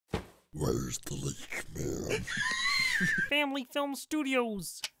Where's the leash, man? Family Film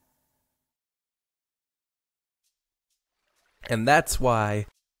Studios. And that's why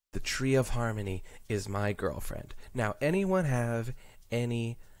the Tree of Harmony is my girlfriend. Now, anyone have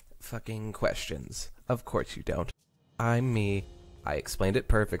any fucking questions? Of course you don't. I'm me. I explained it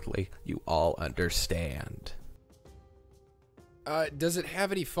perfectly. You all understand. Does it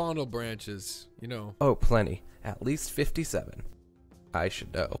have any fondle branches? You know. Oh, plenty. At least 57. I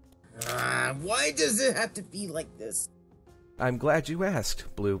should know. Why does it have to be like this? I'm glad you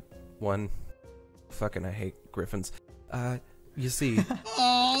asked, Blue One. Fucking I hate griffins. You see...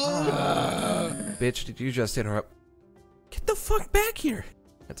 Bitch, did you just interrupt? Get the fuck back here!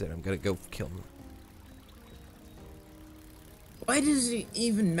 That's it, I'm gonna go kill him. Why does it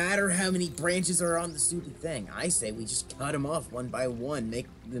even matter how many branches are on the stupid thing? I say we just cut them off one by one, make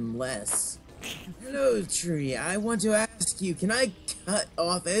them less. Hello, tree. I want to ask you, can I cut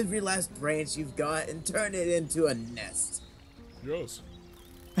off every last branch you've got and turn it into a nest? Yes.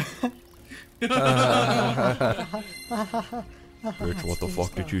 Bitch, what the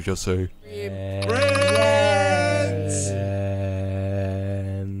fuck did you just say? Friends.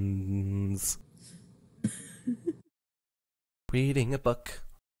 Reading a book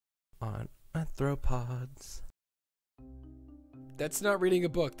on arthropods. That's not reading a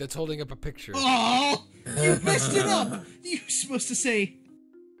book. That's holding up a picture. Oh, you messed it up. You were supposed to say.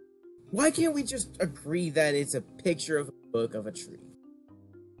 Why can't we just agree that it's a picture of a book of a tree?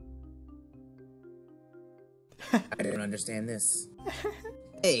 I don't understand this.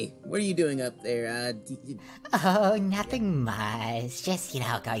 Hey, what are you doing up there? Oh, nothing much. Just,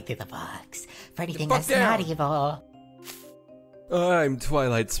 going through the books. For anything Fuck that's down. not evil. I'm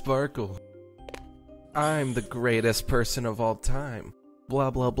Twilight Sparkle. I'm the greatest person of all time.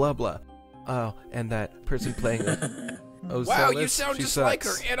 Blah, blah, blah, blah. Oh, and that person playing Osiris, Wow, you sound she just sucks. like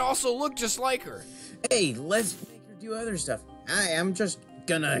her and also look just like her. Hey, let's make her do other stuff. I'm just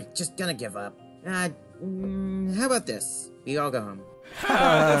gonna give up. How about this? We all go home.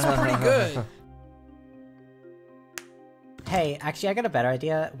 That's pretty good. Hey, actually, I got a better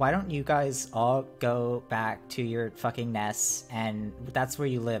idea. Why don't you guys all go back to your fucking nests, and that's where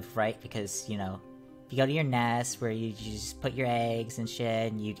you live, right? Because, you go to your nest where you just put your eggs and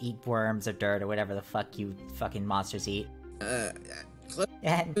shit, and you'd eat worms or dirt or whatever the fuck you fucking monsters eat.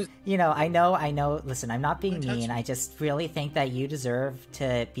 And, I know, listen, I'm not being mean, I just really think that you deserve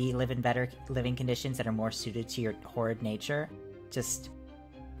to live in better living conditions that are more suited to your horrid nature. Just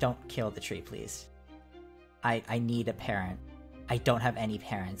don't kill the tree, please. I need a parent. I don't have any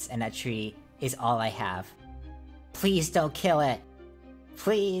parents, and that tree is all I have. Please don't kill it!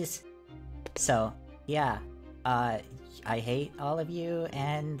 Please! So, yeah, I hate all of you,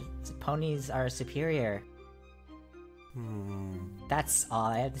 and ponies are superior. That's all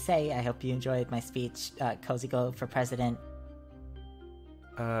I have to say. I hope you enjoyed my speech. Cozy Globe for president.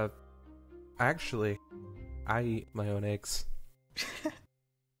 Actually, I eat my own eggs.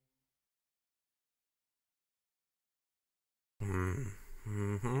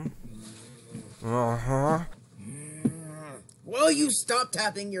 Will you stop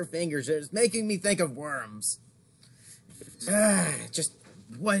tapping your fingers? It's making me think of worms. Just,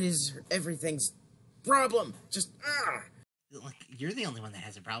 what is everything's problem? Look, you're the only one that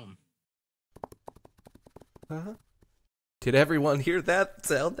has a problem. Huh? Did everyone hear that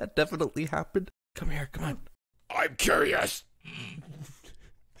sound? That definitely happened. Come here, come on. I'm curious.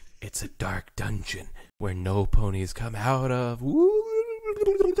 It's a dark dungeon where no ponies come out of.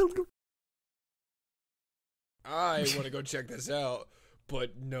 I want to go check this out,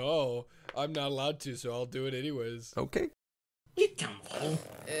 but no, I'm not allowed to, so I'll do it anyways. Okay. You dumb hole.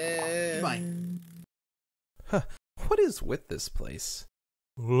 Bye. Huh. What is with this place?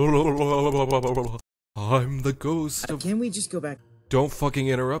 I'm the ghost of... Can we just go back? Don't fucking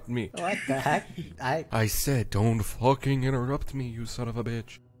interrupt me. What the heck? I said, don't fucking interrupt me, you son of a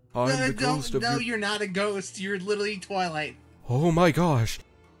bitch. I'm the ghost of... No, you're not a ghost. You're literally Twilight. Oh my gosh.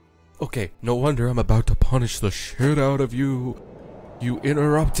 Okay, no wonder I'm about to punish the shit out of you. You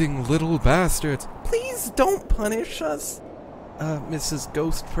interrupting little bastards. Please don't punish us, Mrs.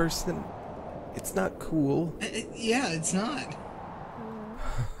 Ghost Person. It's not cool. Yeah, it's not.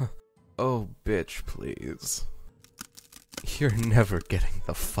 Oh, bitch, please. You're never getting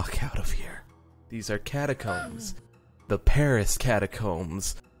the fuck out of here. These are catacombs. The Paris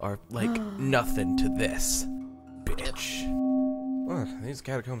catacombs are like nothing to this, bitch. Well, these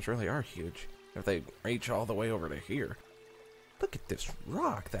catacombs really are huge. If they reach all the way over to here. Look at this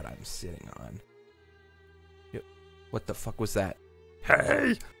rock that I'm sitting on. What the fuck was that?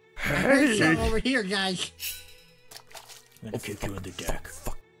 Hey! Hey! Over here, guys. I'm gonna kick you in the deck.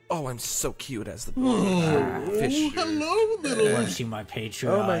 Fuck. Oh, I'm so cute as the fish. Hello, little Want one. to see my Patreon?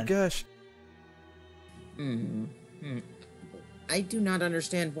 Oh my gosh. I do not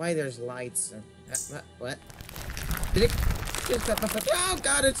understand why there's lights. What? Did it? Oh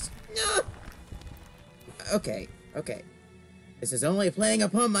God! It's no. Okay. This is only playing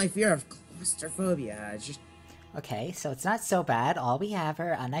upon my fear of claustrophobia. It's just Okay, so it's not so bad. All we have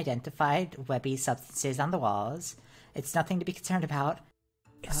are unidentified webby substances on the walls. It's nothing to be concerned about.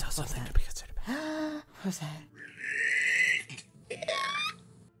 It's also something to be concerned about. What was that?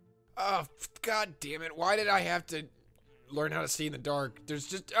 Oh, God damn it. Why did I have to learn how to see in the dark? There's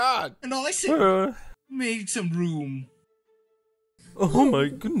just, And all I said, made some room. Oh my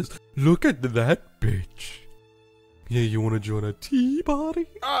goodness. Look at that bitch. Yeah, you wanna join a tea party?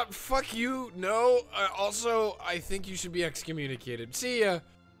 Fuck you. No. Also, I think you should be excommunicated. See ya.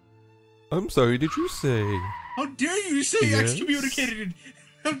 I'm sorry, did you say? How dare you say Yes? excommunicated?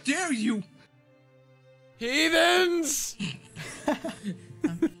 How dare you? Heathens!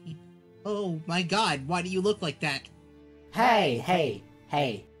 Oh my God, why do you look like that? Hey.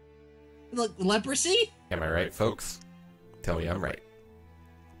 Look, leprosy? Am I right, folks? Tell me I'm right.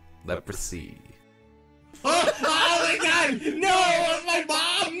 Leprosy. Oh my God! No, my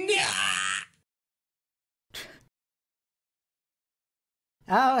mom! No!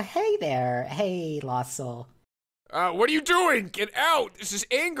 Oh, hey there. Hey, Lost Soul. What are you doing? Get out! This is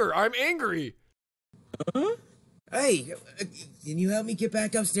anger. I'm angry. hey, can you help me get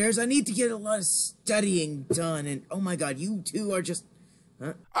back upstairs? I need to get a lot of studying done, and oh my God, you two are just.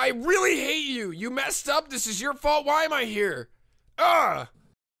 I really hate you. You messed up. This is your fault. Why am I here? Ah!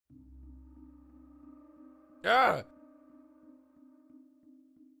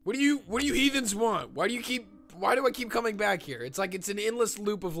 What do you heathens want? Why do I keep coming back here? It's like it's an endless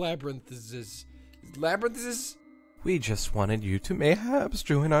loop of labyrinths. Labyrinths? We just wanted you to mayhaps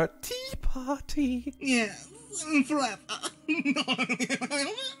join our tea party. Yeah, forever.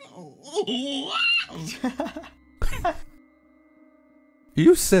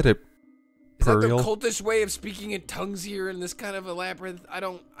 You said it, Is that the Periel. cultish way of speaking in tongues here in this kind of a labyrinth?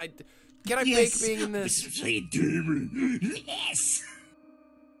 Can I Yes. fake being in this? Yes.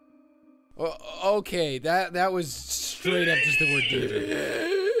 Okay, that was straight up just the word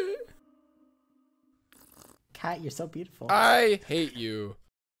demon. Cat, you're so beautiful. I hate you.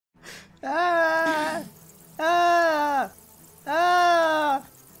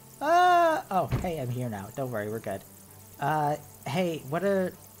 Oh, hey, I'm here now. Don't worry, we're good. Hey,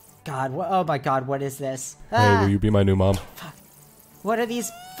 oh my God, what is this? Hey, will you be my new mom? What are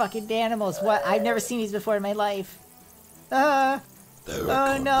these fucking animals? What? I've never seen these before in my life. Oh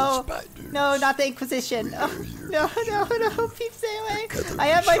no! No, not the Inquisition! Oh, no! Please stay away! I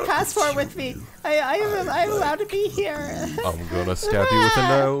have my passport with me. I'm allowed to be here. I'm gonna stab you with a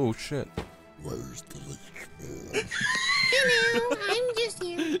knife. Oh shit. Where's the leech? Hello, I'm just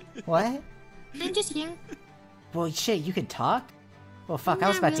here. What? I'm just here. Well, shit, you can talk. Well, fuck, I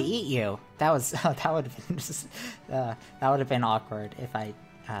was about to eat you. That would have been that would have been awkward if I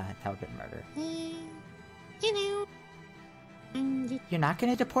that would have been murder. Hello. I'm just, You're not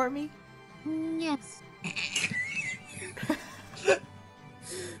gonna deport me? yes.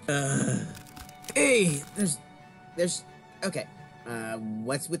 Hey, there's. Okay.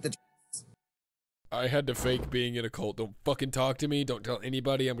 What's with the? I had to fake being in a cult. Don't fucking talk to me. Don't tell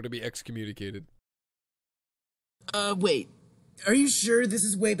anybody. I'm gonna be excommunicated. Wait. Are you sure this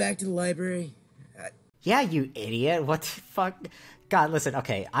is way back to the library? Yeah, you idiot. What the fuck? God, listen,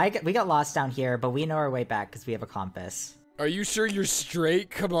 okay, we got lost down here, but we know our way back because we have a compass. Are you sure you're straight?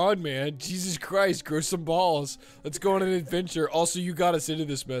 Come on, man. Jesus Christ, grow some balls. Let's go on an adventure. Also, you got us into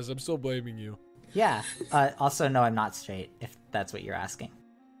this mess. I'm still blaming you. Yeah, also, no, I'm not straight, if that's what you're asking.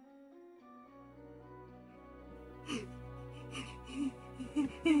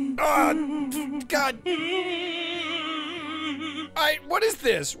 God. What is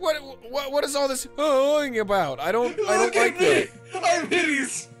this? What is all this about? I don't like that. I'm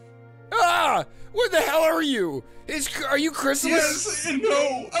hideous. What the hell are you? Are you chrysalis? Yes and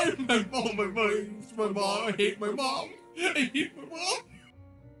no. I'm my mom. I hate my mom. I hate my mom.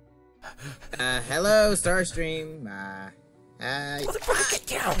 Hello, Starstream. Hi. Motherfucker, get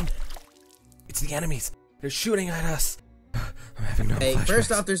down! It's the enemies. They're shooting at us. I'm having no Hey, flashbacks.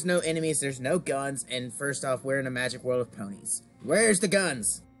 first off, there's no enemies, there's no guns, and first off, we're in a magic world of ponies. Where's the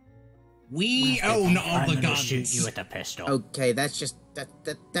guns? We own all I'm the gonna guns. shoot you with a pistol. Okay, that's just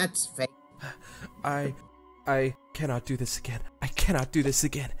that's fake. I cannot do this again. I cannot do this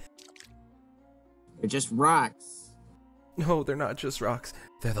again. They're just rocks. No, they're not just rocks.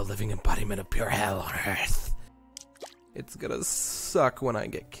 They're the living embodiment of pure hell on earth. It's gonna suck when I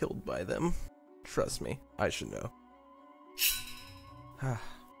get killed by them. Trust me, I should know.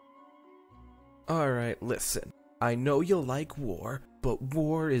 Alright, listen. I know you like war, but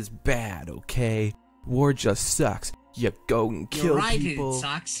war is bad, okay? War just sucks. You go and kill people. It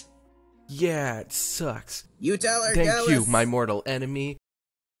sucks. Yeah, it sucks. You tell her, Thank you, my mortal enemy.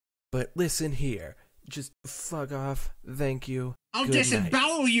 But listen here. Just fuck off. Thank you. I'll Good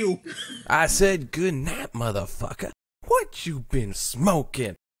disembowel night. you. I said good night, motherfucker. What you been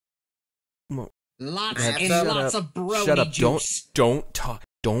smoking? Lots Shut and up. lots of brody Shut up. juice. Don't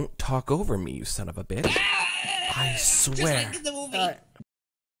talk over me, you son of a bitch. I swear. Just like in the movie.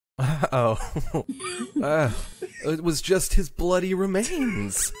 It was just his bloody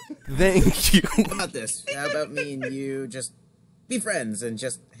remains. Thank you. How about this? How about me and you just be friends and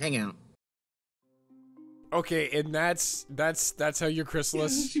just hang out? Okay, and that's how you're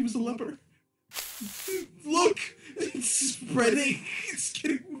chrysalis. She was a leper. Look! It's spreading. It's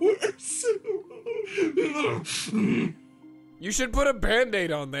getting worse. You should put a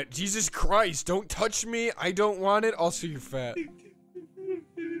band-aid on that. Jesus Christ, don't touch me. I don't want it. Also, you're fat.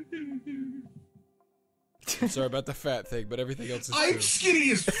 I'm sorry about the fat thing, but everything else is I'm true.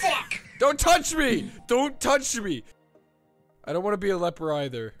 skinny as fuck! Don't touch me! Don't touch me! I don't want to be a leper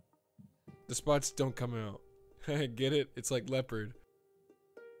either. The spots don't come out. Get it? It's like leopard.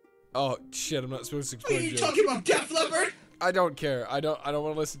 Oh shit! I'm not supposed to explain. Are you jokes. talking about Def Leppard? I don't care. I don't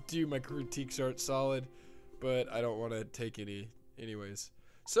want to listen to you. My critiques aren't solid, but I don't want to take any. Anyways,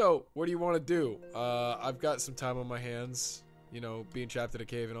 so what do you want to do? I've got some time on my hands. You know, being trapped in a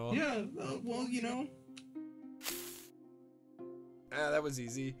cave and all. Yeah. Well, you know. That was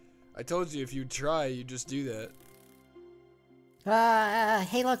easy. I told you if you try, you just do that.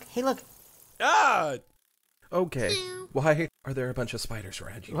 Hey look. Ah! Okay. Why are there a bunch of spiders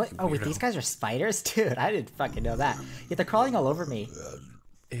around you? What? you Oh, wait, weirdo? these guys are spiders? Dude, I didn't fucking know that. Yeah, they're crawling all over me.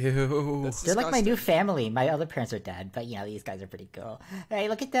 Ew. That's They're like my disgusting. new family. My other parents are dead, but you know, these guys are pretty cool. Hey,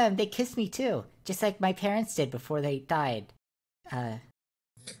 look at them. They kissed me too. Just like my parents did before they died. How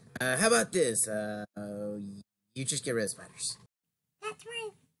about this? You just get rid of spiders. That's right.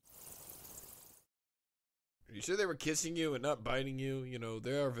 Are you sure they were kissing you and not biting you? You know,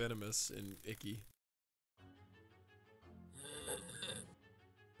 they are venomous and icky.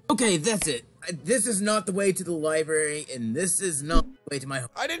 Okay, that's it. This is not the way to the library, and this is not the way to my home.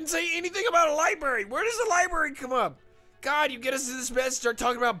 I didn't say anything about a library. Where does the library come up? God, you get us to this mess, start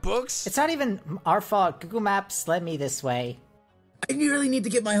talking about books? It's not even our fault. Google Maps led me this way. I really need to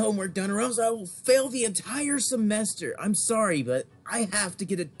get my homework done, or else I will fail the entire semester. I'm sorry, but I have to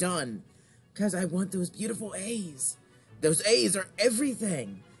get it done. Because I want those beautiful A's. Those A's are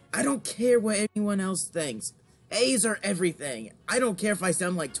everything. I don't care what anyone else thinks. A's are everything. I don't care if I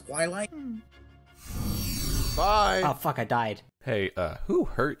sound like Twilight. Bye. Oh fuck, I died. Hey, who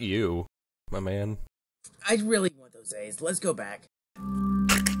hurt you, my man? I really want those A's. Let's go back.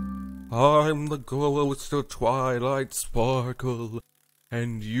 I'm the ghost of Twilight Sparkle,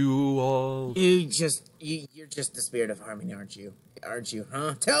 and you all... You're just the spirit of harmony, aren't you? Aren't you,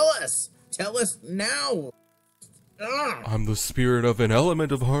 huh? Tell us! Tell us now! Ugh. I'm the spirit of an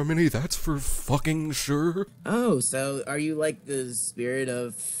element of harmony, that's for fucking sure. Oh, so are you like the spirit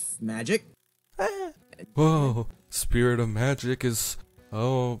of magic? Oh, spirit of magic is...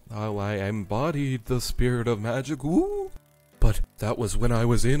 Oh, I embodied the spirit of magic, woo! But that was when I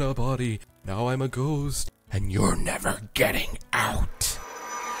was in a body. Now I'm a ghost, and you're never getting out.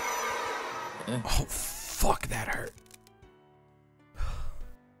 Oh, fuck, that hurt.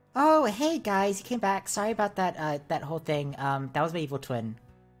 Oh, hey guys, you came back. Sorry about that, that whole thing. That was my evil twin.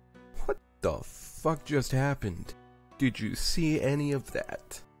 What the fuck just happened? Did you see any of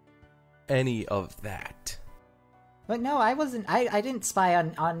that? Any of that? But no, I wasn't. I didn't spy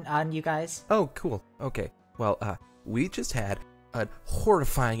on you guys. Oh, cool. Okay. Well, we just had a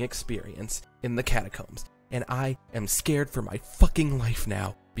horrifying experience in the catacombs, and I am scared for my fucking life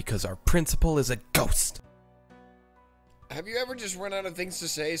now because our principal is a ghost. Have you ever just run out of things to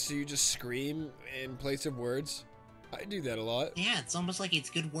say, so you just scream in place of words? I do that a lot. Yeah, it's almost like it's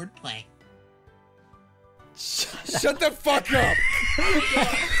good wordplay. Shut the fuck up!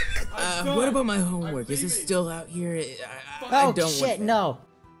 What about my homework? Is it still out here? I Oh don't shit, want that. no.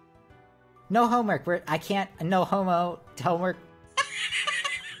 No homework. I can't. No homework.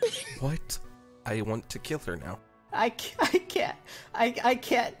 What? I want to kill her now. I can't. I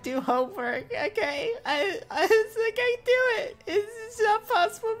can't do homework. Okay, I can't do it. It's not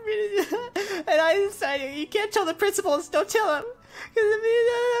possible for me to do. And I decided you can't tell the principals. Don't tell him, because it means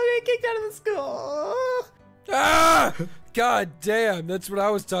I'm gonna get kicked out of the school. Ah! God damn, that's what I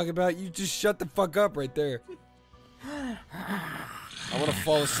was talking about. You just shut the fuck up right there. I want to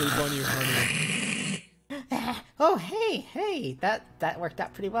fall asleep on you, honey. Oh, hey, that worked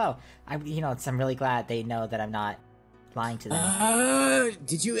out pretty well. I'm really glad they know that I'm not lying to them.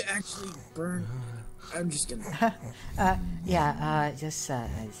 Did you actually burn? I'm just gonna. Yeah,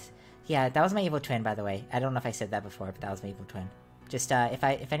 yeah, that was my evil twin, by the way. I don't know if I said that before, but that was my evil twin. Just, if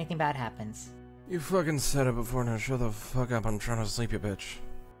anything bad happens. You fucking said it before, now shut the fuck up. I'm trying to sleep, you bitch.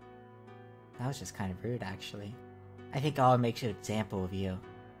 That was just kind of rude, actually. I think I'll make an example of you.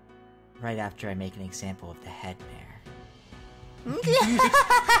 Right after I make an example of the head mare.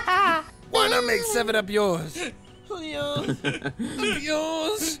 Why not make 7-Up yours?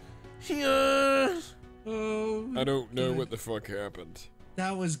 Yours. Oh, I don't know what the fuck happened.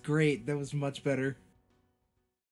 that was great. That was much better.